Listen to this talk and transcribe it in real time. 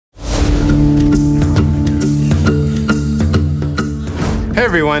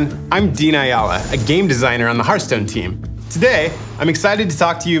everyone, I'm Dean Ayala, a game designer on the Hearthstone team. Today, I'm excited to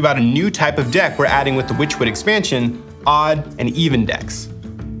talk to you about a new type of deck we're adding with the Witchwood expansion, odd and even decks.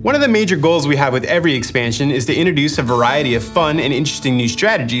 One of the major goals we have with every expansion is to introduce a variety of fun and interesting new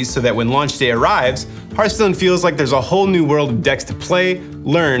strategies so that when launch day arrives, Hearthstone feels like there's a whole new world of decks to play,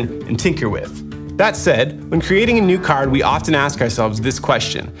 learn, and tinker with. That said, when creating a new card, we often ask ourselves this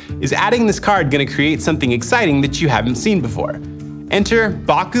question: is adding this card going to create something exciting that you haven't seen before? Enter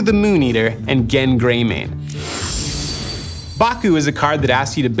Baku the Moon Eater and Gen Greymane. Baku is a card that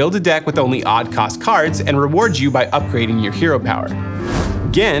asks you to build a deck with only odd cost cards and rewards you by upgrading your hero power.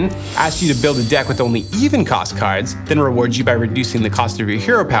 Gen asks you to build a deck with only even cost cards, then rewards you by reducing the cost of your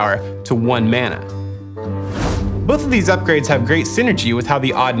hero power to 1 mana. Both of these upgrades have great synergy with how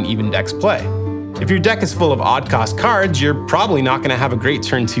the odd and even decks play. If your deck is full of odd cost cards, you're probably not going to have a great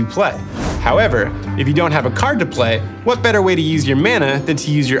turn 2 play. However, if you don't have a card to play, what better way to use your mana than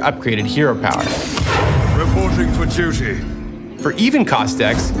to use your upgraded hero power? Reporting for duty. For even cost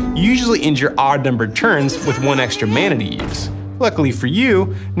decks, you usually end your odd numbered turns with 1 extra mana to use. Luckily for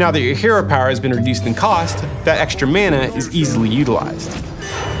you, now that your hero power has been reduced in cost, that extra mana is easily utilized.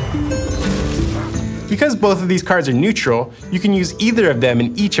 Because both of these cards are neutral, you can use either of them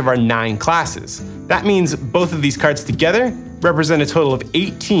in each of our 9 classes. That means both of these cards together represent a total of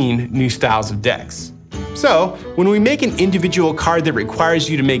 18 new styles of decks. So, when we make an individual card that requires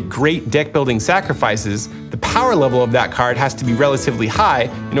you to make great deck building sacrifices, the power level of that card has to be relatively high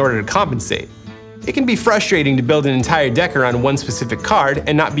in order to compensate. It can be frustrating to build an entire deck around one specific card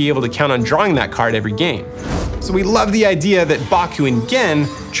and not be able to count on drawing that card every game. So we love the idea that Baku and Gen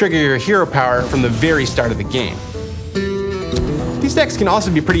trigger your hero power from the very start of the game. These decks can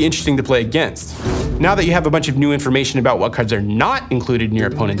also be pretty interesting to play against. Now that you have a bunch of new information about what cards are not included in your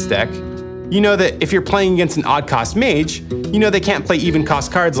opponent's deck, you know that if you're playing against an odd cost mage, you know they can't play even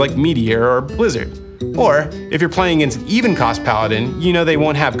cost cards like Meteor or Blizzard. Or, if you're playing against an even cost paladin, you know they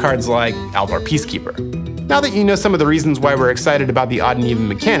won't have cards like Alvar Peacekeeper. Now that you know some of the reasons why we're excited about the odd and even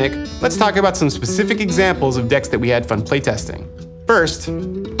mechanic, let's talk about some specific examples of decks that we had fun playtesting. First,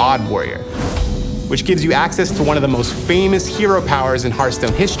 Odd Warrior, which gives you access to one of the most famous hero powers in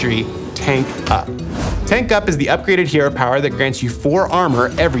Hearthstone history, Tank Up. Tank Up is the upgraded hero power that grants you 4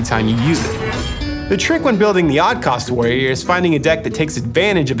 armor every time you use it. The trick when building the odd cost warrior is finding a deck that takes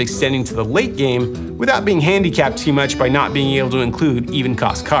advantage of extending to the late game without being handicapped too much by not being able to include even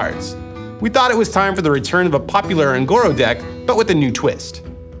cost cards. We thought it was time for the return of a popular Ungerade deck, but with a new twist: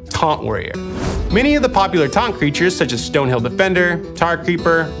 Taunt Warrior. Many of the popular taunt creatures such as Stonehill Defender, Tar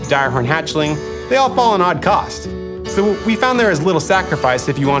Creeper, Direhorn Hatchling, they all fall on odd cost. So we found there is little sacrifice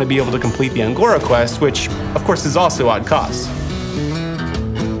if you want to be able to complete the Ungerade quest, which of course is also odd cost.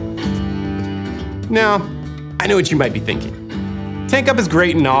 Now, I know what you might be thinking. Tank Up is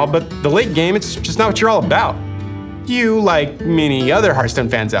great and all, but the late game, it's just not what you're all about. You, like many other Hearthstone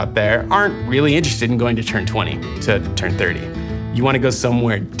fans out there, aren't really interested in going to turn 20 to turn 30. You want to go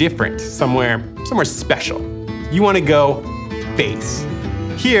somewhere different, somewhere special. You want to go base.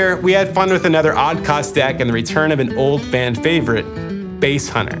 Here, we had fun with another odd cost deck and the return of an old fan favorite, Base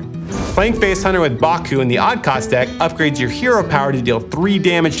Hunter. Playing Face Hunter with Baku in the odd cost deck upgrades your hero power to deal 3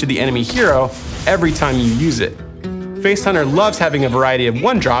 damage to the enemy hero every time you use it. Face Hunter loves having a variety of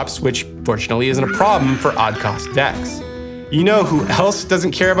 1-drops, which fortunately isn't a problem for odd cost decks. You know who else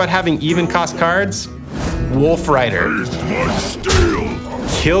doesn't care about having even cost cards? Wolf Rider.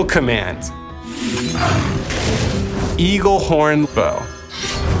 Kill Command. Eagle Horn Bow.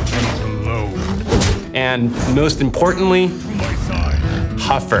 And most importantly,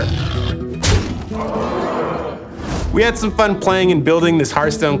 Huffer. We had some fun playing and building this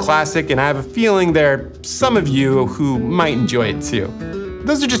Hearthstone classic, and I have a feeling there are some of you who might enjoy it too.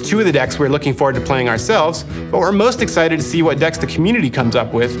 Those are just 2 of the decks we're looking forward to playing ourselves, but we're most excited to see what decks the community comes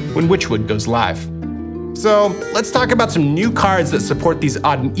up with when Witchwood goes live. So let's talk about some new cards that support these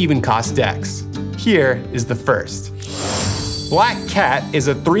odd and even cost decks. Here is the first. Black Cat is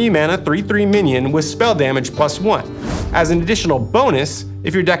a 3-mana 3/3 minion with spell damage +1. As an additional bonus,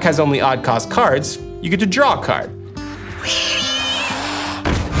 if your deck has only odd cost cards, you get to draw a card.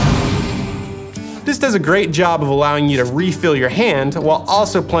 This does a great job of allowing you to refill your hand while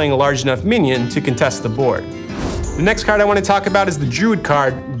also playing a large enough minion to contest the board. The next card I want to talk about is the Druid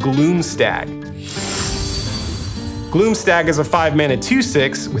card, Gloomstag. Gloomstag is a 5-mana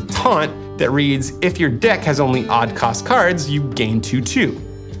 2/6 with Taunt that reads, if your deck has only odd cost cards, you gain 2/2.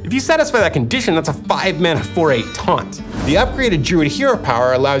 If you satisfy that condition, that's a 5-mana 4/8 Taunt. The upgraded Druid hero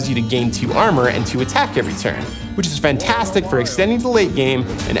power allows you to gain 2 armor and 2 attack every turn, which is fantastic for extending the late game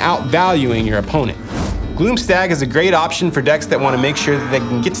and outvaluing your opponent. Gloomstag is a great option for decks that want to make sure that they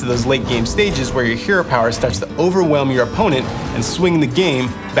can get to those late game stages where your hero power starts to overwhelm your opponent and swing the game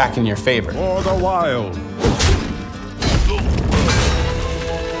back in your favor. For the wild.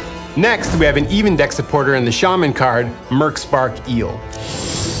 Next, we have an even deck supporter in the Shaman card, Merkspark Eel.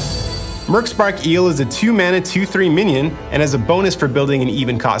 Merkspark Eel is a 2-mana 2/3 minion, and as a bonus for building an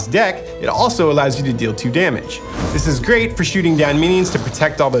even cost deck, it also allows you to deal 2 damage. This is great for shooting down minions to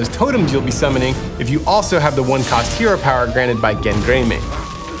protect all those totems you'll be summoning if you also have the 1-cost hero power granted by Gengreme.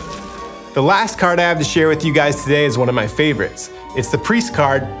 The last card I have to share with you guys today is one of my favorites. It's the Priest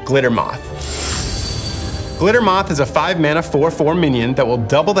card, Glittermoth. Glittermoth is a 5-mana 4/4 minion that will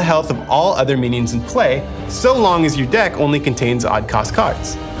double the health of all other minions in play, so long as your deck only contains odd-cost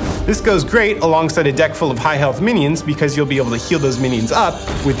cards. This goes great alongside a deck full of high-health minions because you'll be able to heal those minions up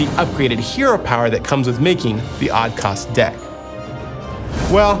with the upgraded hero power that comes with making the odd-cost deck.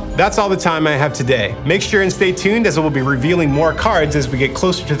 Well, that's all the time I have today. Make sure and stay tuned as I will be revealing more cards as we get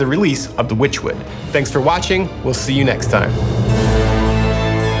closer to the release of the Witchwood. Thanks for watching, we'll see you next time.